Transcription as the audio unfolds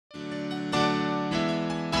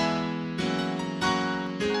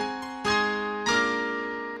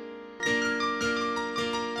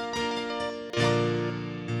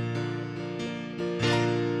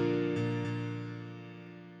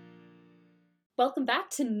Welcome back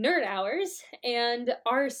to Nerd Hours and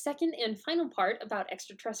our second and final part about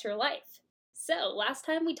extraterrestrial life. So, last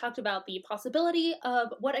time we talked about the possibility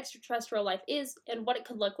of what extraterrestrial life is and what it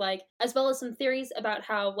could look like, as well as some theories about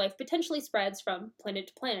how life potentially spreads from planet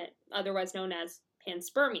to planet, otherwise known as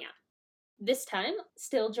panspermia. This time,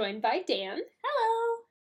 still joined by Dan. Hello!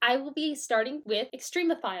 I will be starting with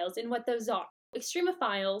extremophiles and what those are.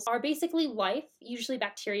 Extremophiles are basically life, usually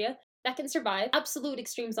bacteria, that can survive absolute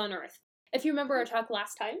extremes on Earth. If you remember our talk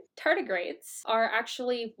last time, tardigrades are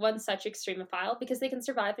actually one such extremophile because they can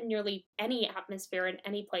survive in nearly any atmosphere in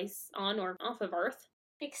any place on or off of Earth.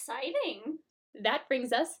 Exciting! That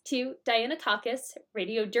brings us to Deinococcus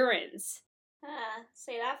radiodurans.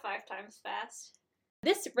 Say that 5 times fast.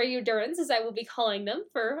 This radiodurans, as I will be calling them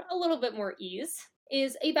for a little bit more ease,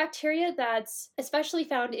 is a bacteria that's especially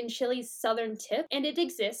found in Chile's southern tip, and it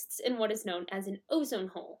exists in what is known as an ozone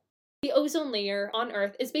hole. The ozone layer on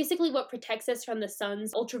Earth is basically what protects us from the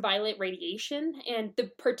sun's ultraviolet radiation and the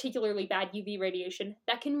particularly bad UV radiation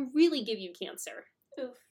that can really give you cancer.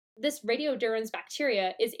 Oof. This radiodurans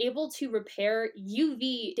bacteria is able to repair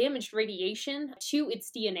UV damaged radiation to its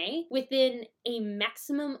DNA within a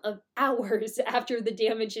maximum of hours after the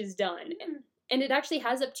damage is done. And it actually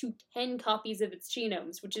has up to 10 copies of its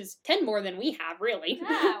genomes, which is 10 more than we have, really.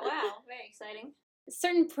 Wow, very exciting.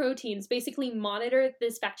 Certain proteins basically monitor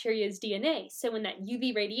this bacteria's DNA, so when that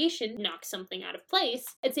UV radiation knocks something out of place,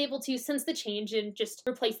 it's able to sense the change and just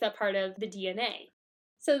replace that part of the DNA.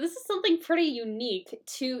 So this is something pretty unique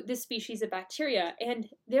to this species of bacteria, and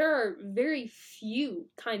there are very few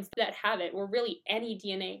kinds that have it, or really any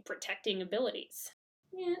DNA protecting abilities.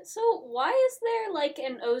 Yeah, so why is there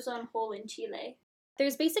an ozone hole in Chile?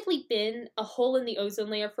 There's basically been a hole in the ozone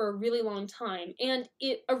layer for a really long time, and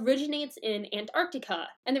it originates in Antarctica.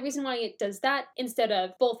 And the reason why it does that instead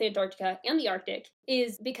of both Antarctica and the Arctic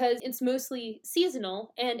is because it's mostly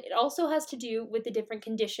seasonal, and it also has to do with the different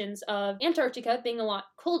conditions of Antarctica being a lot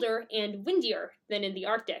colder and windier than in the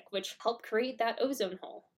Arctic, which help create that ozone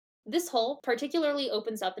hole. This hole particularly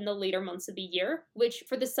opens up in the later months of the year, which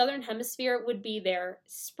for the southern hemisphere would be their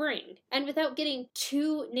spring. And without getting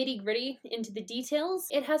too nitty-gritty into the details,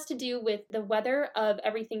 it has to do with the weather of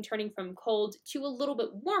everything turning from cold to a little bit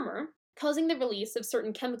warmer, causing the release of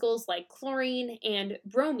certain chemicals like chlorine and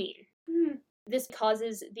bromine. This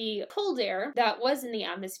causes the cold air that was in the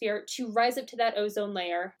atmosphere to rise up to that ozone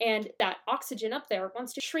layer, and that oxygen up there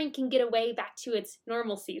wants to shrink and get away back to its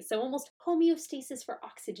normalcy, so almost homeostasis for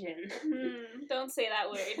oxygen. Don't say that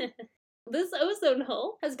word. This ozone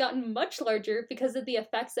hole has gotten much larger because of the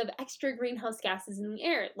effects of extra greenhouse gases in the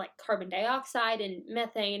air, like carbon dioxide and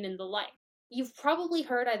methane and the like. You've probably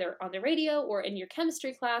heard either on the radio or in your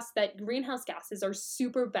chemistry class that greenhouse gases are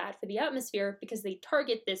super bad for the atmosphere because they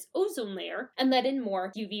target this ozone layer and let in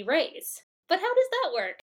more UV rays. But how does that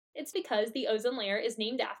work? It's because the ozone layer is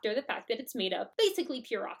named after the fact that it's made of basically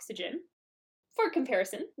pure oxygen. For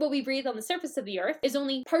comparison, what we breathe on the surface of the Earth is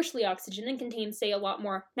only partially oxygen and contains, say, a lot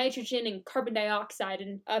more nitrogen and carbon dioxide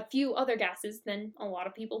and a few other gases than a lot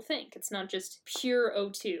of people think. It's not just pure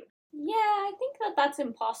O2. Yeah, I think that's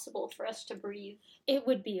impossible for us to breathe. It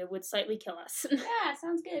would slightly kill us. Yeah,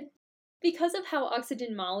 sounds good. Because of how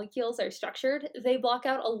oxygen molecules are structured, they block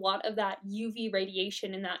out a lot of that UV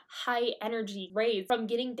radiation and that high energy rays from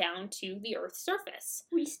getting down to the Earth's surface.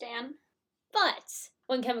 We stan. But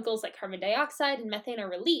when chemicals like carbon dioxide and methane are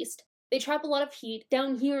released, they trap a lot of heat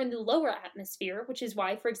down here in the lower atmosphere, which is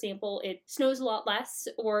why, for example, it snows a lot less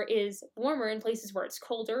or is warmer in places where it's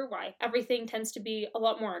colder, why everything tends to be a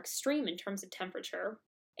lot more extreme in terms of temperature.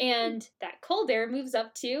 And that cold air moves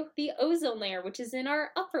up to the ozone layer, which is in our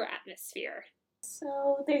upper atmosphere.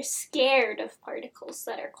 So they're scared of particles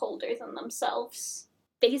that are colder than themselves.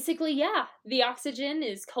 Basically, yeah. The oxygen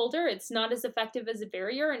is colder, it's not as effective as a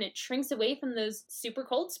barrier, and it shrinks away from those super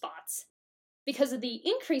cold spots. Because of the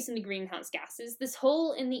increase in the greenhouse gases, this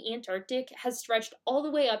hole in the Antarctic has stretched all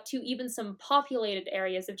the way up to even some populated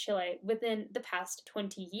areas of Chile within the past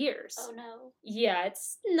 20 years. Oh no. Yeah,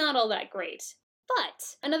 it's not all that great.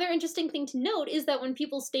 But another interesting thing to note is that when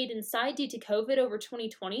people stayed inside due to COVID over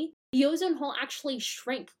 2020, the ozone hole actually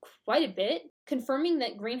shrank quite a bit, confirming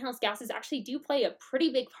that greenhouse gases actually do play a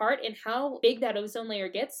pretty big part in how big that ozone layer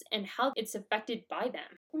gets and how it's affected by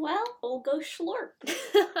them. Well, we'll go schlorp.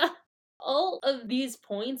 All of these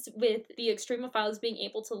points with the extremophiles being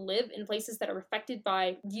able to live in places that are affected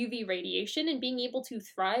by UV radiation and being able to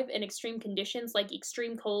thrive in extreme conditions like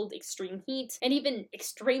extreme cold, extreme heat, and even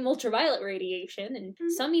extreme ultraviolet radiation, and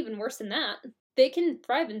some even worse than that. They can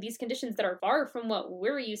thrive in these conditions that are far from what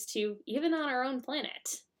we're used to, even on our own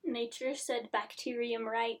planet. Nature said bacterium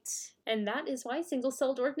right. And that is why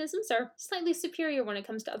single-celled organisms are slightly superior when it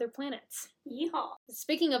comes to other planets. Yeehaw.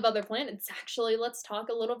 Speaking of other planets, actually, let's talk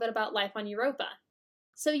a little bit about life on Europa.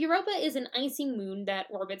 So Europa is an icy moon that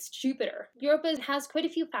orbits Jupiter. Europa has quite a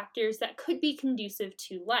few factors that could be conducive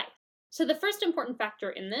to life. So the first important factor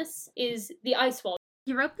in this is the ice wall.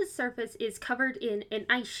 Europa's surface is covered in an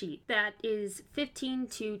ice sheet that is 15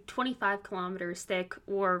 to 25 kilometers thick,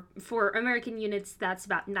 or for American units, that's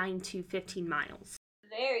about 9 to 15 miles.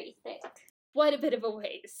 Very thick. Quite a bit of a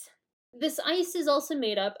ways. This ice is also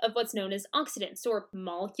made up of what's known as oxidants, or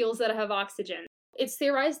molecules that have oxygen. It's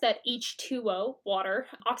theorized that H2O, water,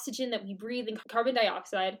 oxygen that we breathe, and carbon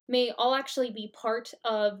dioxide may all actually be part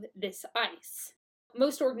of this ice.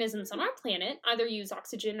 Most organisms on our planet either use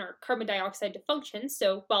oxygen or carbon dioxide to function,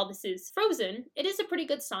 so while this is frozen, it is a pretty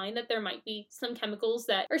good sign that there might be some chemicals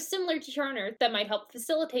that are similar to here on Earth that might help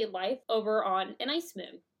facilitate life over on an ice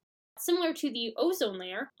moon. Similar to the ozone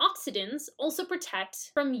layer, oxidants also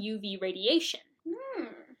protect from UV radiation.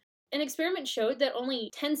 An experiment showed that only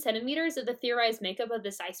 10 centimeters of the theorized makeup of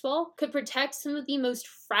this ice wall could protect some of the most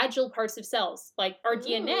fragile parts of cells, like our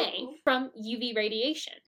DNA, from UV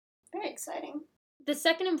radiation. Very exciting. The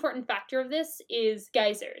second important factor of this is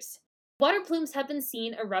geysers. Water plumes have been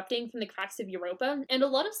seen erupting from the cracks of Europa, and a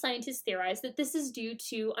lot of scientists theorize that this is due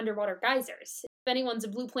to underwater geysers. If anyone's a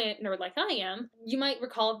Blue Planet nerd like I am, you might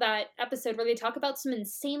recall that episode where they talk about some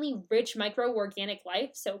insanely rich microorganic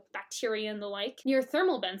life, so bacteria and the like, near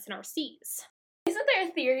thermal vents in our seas. Isn't there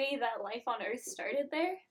a theory that life on Earth started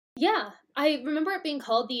there? Yeah, I remember it being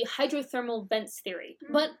called the hydrothermal vents theory,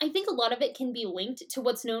 but I think a lot of it can be linked to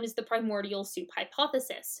what's known as the primordial soup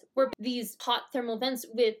hypothesis, where these hot thermal vents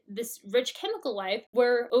with this rich chemical life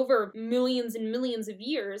were, over millions and millions of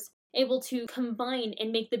years, able to combine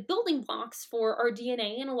and make the building blocks for our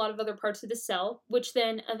DNA and a lot of other parts of the cell, which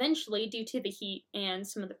then eventually, due to the heat and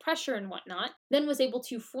some of the pressure and whatnot, then was able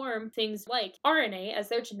to form things like RNA as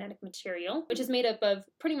their genetic material, which is made up of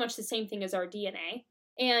pretty much the same thing as our DNA,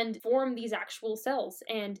 and form these actual cells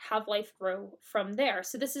and have life grow from there.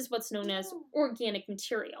 So this is what's known as organic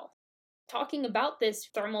material. Talking about this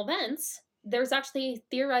thermal vents, there's actually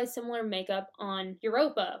theorized similar makeup on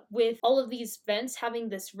Europa. With all of these vents having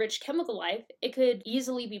this rich chemical life, it could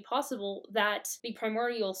easily be possible that the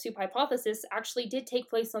primordial soup hypothesis actually did take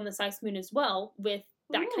place on this ice moon as well, with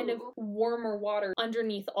that kind of warmer water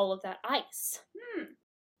underneath all of that ice.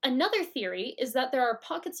 Another theory is that there are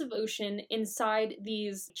pockets of ocean inside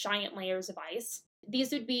these giant layers of ice.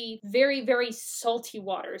 These would be very, very salty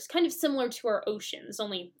waters, kind of similar to our oceans,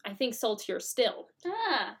 only I think saltier still.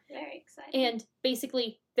 Ah, very exciting. And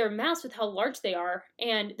basically, their mass with how large they are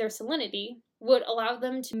and their salinity would allow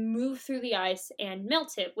them to move through the ice and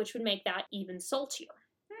melt it, which would make that even saltier.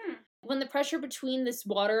 When the pressure between this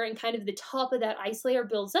water and kind of the top of that ice layer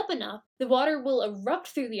builds up enough, the water will erupt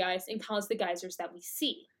through the ice and cause the geysers that we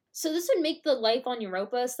see. So this would make the life on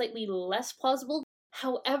Europa slightly less plausible.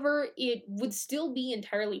 However, it would still be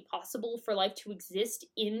entirely possible for life to exist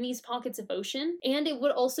in these pockets of ocean, and it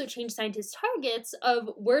would also change scientists' targets of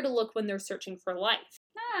where to look when they're searching for life.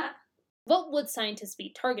 What would scientists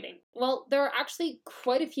be targeting? Well, there are actually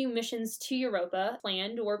quite a few missions to Europa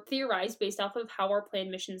planned or theorized based off of how our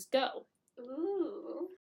planned missions go.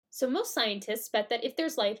 So most scientists bet that if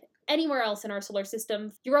there's life anywhere else in our solar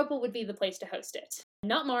system, Europa would be the place to host it.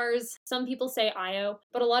 Not Mars, some people say Io,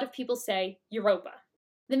 but a lot of people say Europa.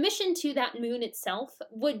 The mission to that moon itself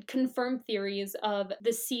would confirm theories of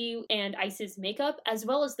the sea and ice's makeup, as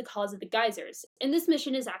well as the cause of the geysers. And this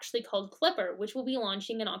mission is actually called Clipper, which will be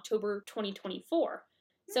launching in October 2024.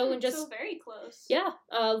 So in just... So very close. Yeah,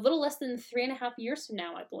 a little less than 3.5 years from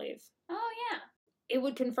now, I believe. Oh, yeah. It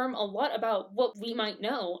would confirm a lot about what we might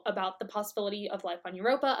know about the possibility of life on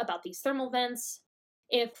Europa, about these thermal vents.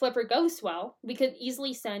 If Clipper goes well, we could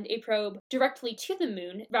easily send a probe directly to the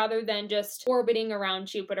moon rather than just orbiting around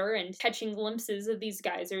Jupiter and catching glimpses of these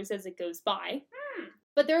geysers as it goes by.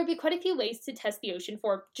 But there would be quite a few ways to test the ocean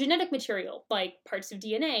for genetic material, like parts of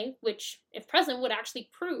DNA, which, if present, would actually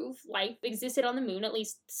prove life existed on the moon at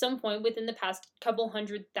least some point within the past couple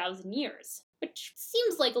 100,000 years. Which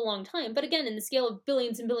seems like a long time, but again, in the scale of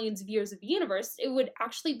billions and billions of years of the universe, it would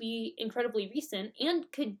actually be incredibly recent and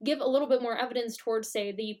could give a little bit more evidence towards,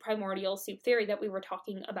 say, the primordial soup theory that we were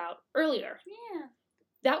talking about earlier. Yeah.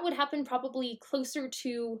 That would happen probably closer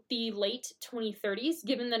to the late 2030s,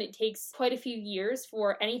 given that it takes quite a few years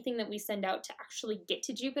for anything that we send out to actually get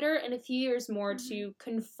to Jupiter, and a few years more to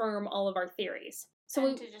confirm all of our theories. So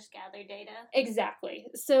and to just gather data. Exactly.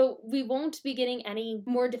 So we won't be getting any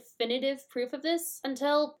more definitive proof of this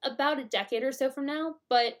until about a decade or so from now,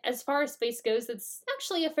 but as far as space goes, it's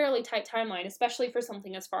actually a fairly tight timeline, especially for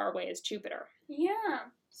something as far away as Jupiter. Yeah.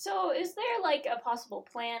 So is there like a possible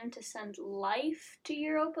plan to send life to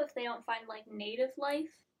Europa if they don't find like native life?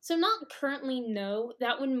 So not currently, no.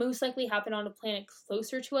 That would most likely happen on a planet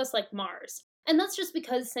closer to us like Mars. And that's just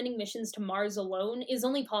because sending missions to Mars alone is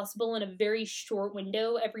only possible in a very short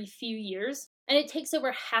window every few years, and it takes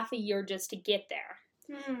over half a year just to get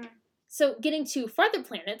there. So getting to farther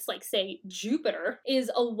planets, like say Jupiter,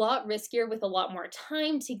 is a lot riskier with a lot more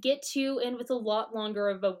time to get to and with a lot longer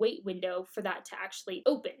of a wait window for that to actually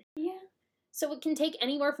open. Yeah. So it can take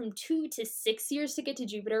anywhere from 2 to 6 years to get to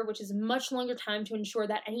Jupiter, which is a much longer time to ensure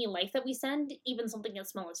that any life that we send, even something as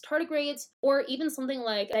small as tardigrades, or even something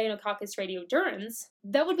like Deinococcus radiodurans,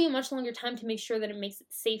 that would be a much longer time to make sure that it makes it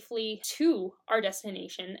safely to our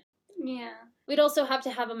destination. Yeah. We'd also have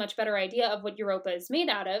to have a much better idea of what Europa is made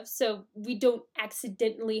out of, so we don't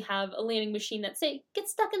accidentally have a landing machine that, say,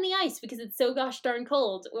 gets stuck in the ice because it's so gosh darn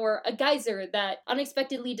cold, or a geyser that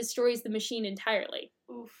unexpectedly destroys the machine entirely.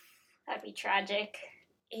 Oof. That'd be tragic.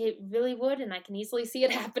 It really would, and I can easily see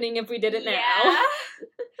it happening if we did it now. Yeah.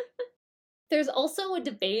 There's also a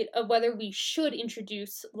debate of whether we should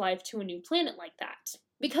introduce life to a new planet like that.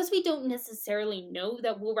 Because we don't necessarily know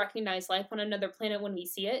that we'll recognize life on another planet when we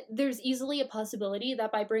see it, there's easily a possibility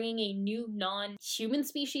that by bringing a new non-human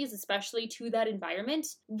species, especially to that environment,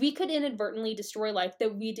 we could inadvertently destroy life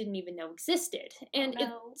that we didn't even know existed. And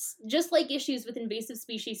it's just like issues with invasive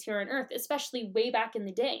species here on Earth, especially way back in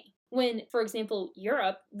the day. When, for example,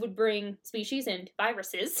 Europe would bring species and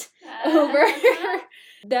viruses over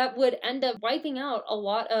that would end up wiping out a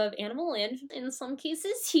lot of animal and, in some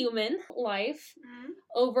cases, human life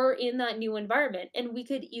over in that new environment. And we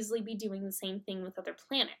could easily be doing the same thing with other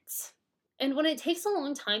planets. And when it takes a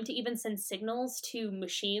long time to even send signals to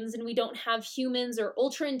machines and we don't have humans or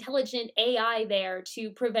ultra-intelligent AI there to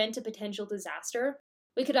prevent a potential disaster,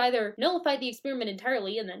 we could either nullify the experiment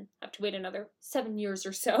entirely and then have to wait another 7 years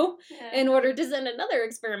or so in order to send another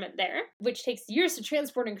experiment there, which takes years to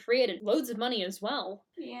transport and create and loads of money as well.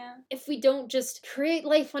 Yeah. If we don't just create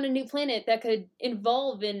life on a new planet that could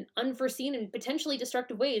evolve in unforeseen and potentially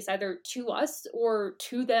destructive ways, either to us or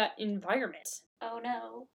to that environment. Oh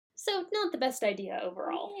no. So, not the best idea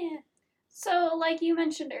overall. Yeah. So, like you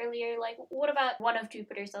mentioned earlier, like, what about one of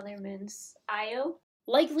Jupiter's other moons, Io?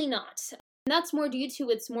 Likely not. And that's more due to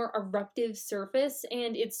its more eruptive surface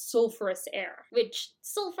and its sulfurous air, which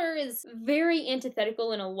sulfur is very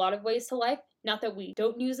antithetical in a lot of ways to life. Not that we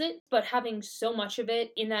don't use it, but having so much of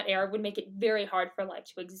it in that air would make it very hard for life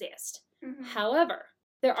to exist. However,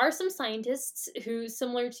 there are some scientists who,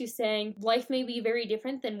 similar to saying life may be very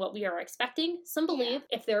different than what we are expecting, some believe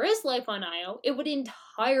if there is life on Io, it would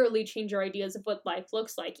entirely change our ideas of what life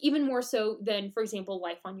looks like, even more so than, for example,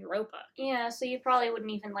 life on Europa. Yeah, so you probably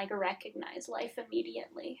wouldn't even, like, recognize life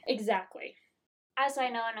immediately. Exactly. As I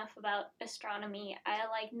know enough about astronomy, I,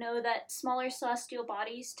 like, know that smaller celestial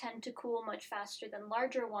bodies tend to cool much faster than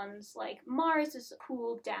larger ones. Like, Mars is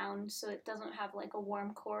cooled down, so it doesn't have, like, a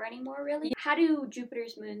warm core anymore, really. How do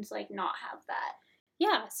Jupiter's moons, like, not have that?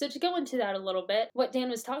 Yeah, so to go into that a little bit, what Dan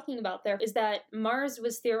was talking about there is that Mars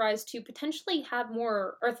was theorized to potentially have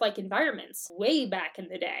more Earth-like environments way back in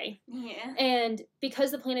the day. Yeah. And because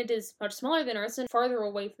the planet is much smaller than Earth and farther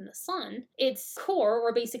away from the sun, its core,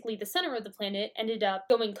 or basically the center of the planet, ended up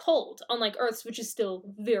going cold, unlike Earth's, which is still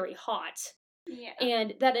very hot. Yeah.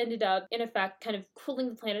 And that ended up, in effect, kind of cooling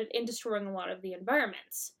the planet and destroying a lot of the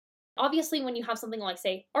environments. Obviously, when you have something like,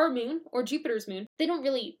 say, our moon or Jupiter's moon, they don't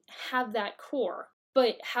really have that core.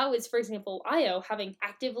 But how is, for example, Io having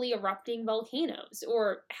actively erupting volcanoes?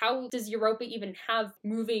 Or how does Europa even have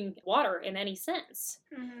moving water in any sense?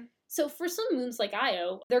 So for some moons like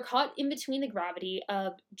Io, they're caught in between the gravity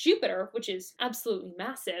of Jupiter, which is absolutely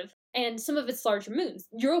massive, and some of its larger moons,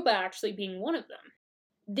 Europa actually being one of them.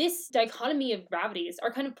 This dichotomy of gravities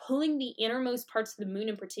are kind of pulling the innermost parts of the moon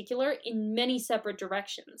in particular in many separate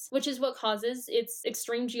directions, which is what causes its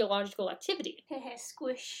extreme geological activity.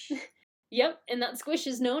 Squish. Yep, and that squish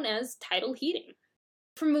is known as tidal heating.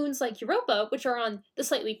 For moons like Europa, which are on the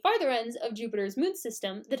slightly farther ends of Jupiter's moon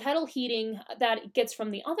system, the tidal heating that it gets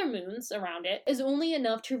from the other moons around it is only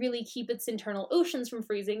enough to really keep its internal oceans from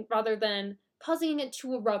freezing rather than causing it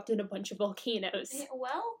to erupt in a bunch of volcanoes.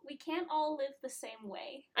 Well, we can't all live the same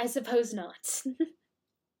way. I suppose not.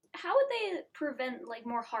 How would they prevent, like,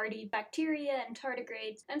 more hardy bacteria and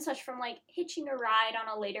tardigrades and such from, like, hitching a ride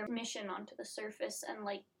on a later mission onto the surface and,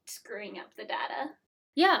 like, screwing up the data?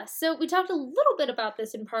 Yeah, so we talked a little bit about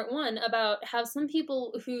this in part one, about how some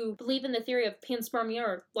people who believe in the theory of panspermia,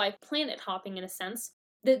 or like planet hopping in a sense,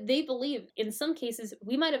 that they believe in some cases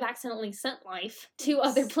we might have accidentally sent life to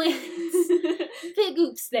other planets. Big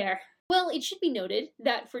oops there. Well, it should be noted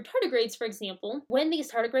that for tardigrades, for example, when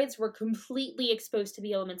these tardigrades were completely exposed to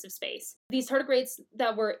the elements of space, these tardigrades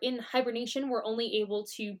that were in hibernation were only able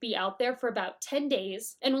to be out there for about 10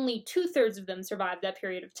 days, and only 2/3 of them survived that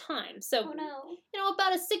period of time. So, Oh no.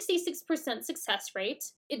 about a 66% success rate.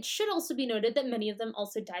 It should also be noted that many of them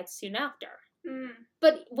also died soon after.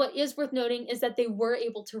 But what is worth noting is that they were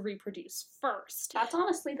able to reproduce first. That's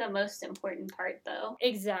honestly the most important part, though.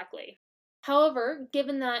 Exactly. However,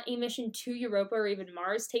 given that a mission to Europa or even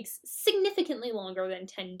Mars takes significantly longer than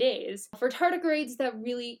 10 days, for tardigrades that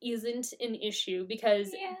really isn't an issue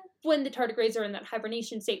because when the tardigrades are in that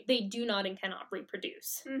hibernation state, they do not and cannot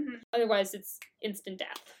reproduce. Otherwise, it's instant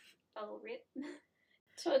death. Oh, rip.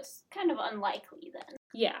 So it's kind of unlikely then.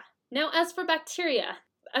 Yeah. Now, as for bacteria,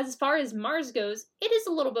 as far as Mars goes, it is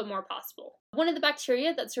a little bit more possible. One of the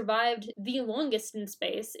bacteria that survived the longest in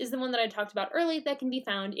space is the one that I talked about earlier that can be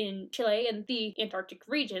found in Chile and the Antarctic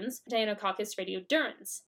regions, Deinococcus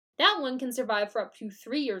radiodurans. That one can survive for up to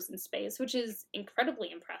 3 years in space, which is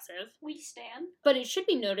incredibly impressive. We stand. But it should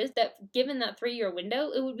be noted that given that 3-year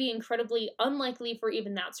window, it would be incredibly unlikely for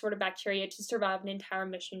even that sort of bacteria to survive an entire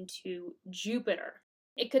mission to Jupiter.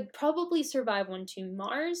 It could probably survive one to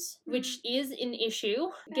Mars, which is an issue,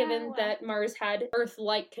 given that Mars had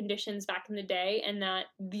Earth-like conditions back in the day, and that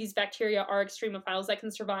these bacteria are extremophiles that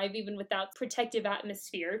can survive even without protective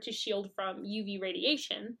atmosphere to shield from UV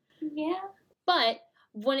radiation. Yeah. But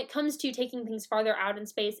when it comes to taking things farther out in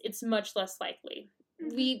space, it's much less likely.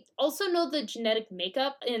 We also know the genetic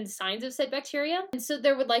makeup and signs of said bacteria, and so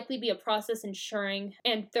there would likely be a process ensuring,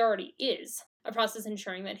 and there already is, a process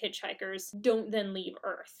ensuring that hitchhikers don't then leave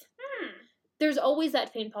Earth. There's always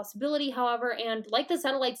that faint possibility, however, and like the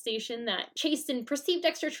satellite station that chased and perceived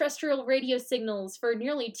extraterrestrial radio signals for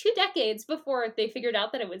nearly 2 decades before they figured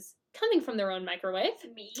out that it was coming from their own microwave.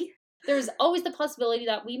 There's always the possibility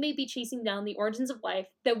that we may be chasing down the origins of life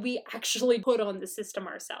that we actually put on the system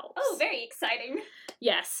ourselves. Oh, very exciting.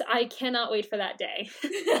 Yes, I cannot wait for that day.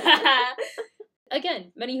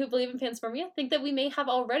 Again, many who believe in panspermia think that we may have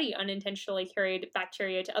already unintentionally carried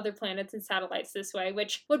bacteria to other planets and satellites this way,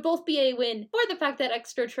 which would both be a win for the fact that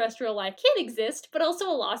extraterrestrial life can exist, but also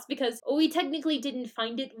a loss because we technically didn't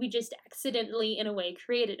find it, we just accidentally, in a way,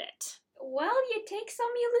 created it. Well, you take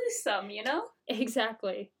some, you lose some, you know?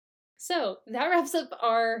 Exactly. So, that wraps up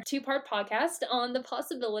our 2-part podcast on the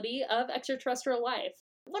possibility of extraterrestrial life.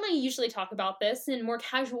 When I usually talk about this in more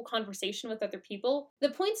casual conversation with other people,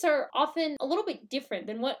 the points are often a little bit different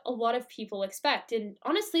than what a lot of people expect, and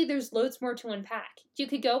honestly, there's loads more to unpack. You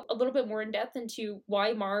could go a little bit more in depth into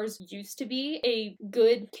why Mars used to be a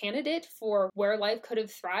good candidate for where life could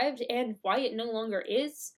have thrived and why it no longer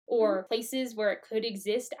is, or places where it could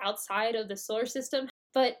exist outside of the solar system.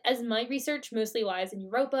 But as my research mostly lies in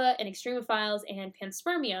Europa and extremophiles and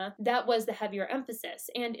panspermia, that was the heavier emphasis,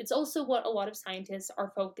 and it's also what a lot of scientists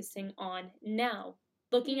are focusing on now.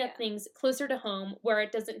 Looking at things closer to home where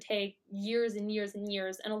it doesn't take years and years and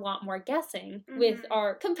years and a lot more guessing with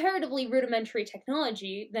our comparatively rudimentary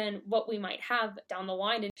technology than what we might have down the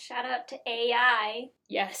line. And shout out to AI.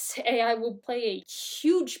 Yes, AI will play a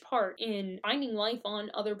huge part in finding life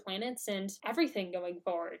on other planets and everything going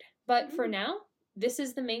forward. But for now, this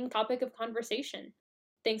is the main topic of conversation.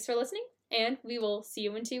 Thanks for listening, and we will see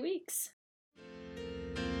you in 2 weeks.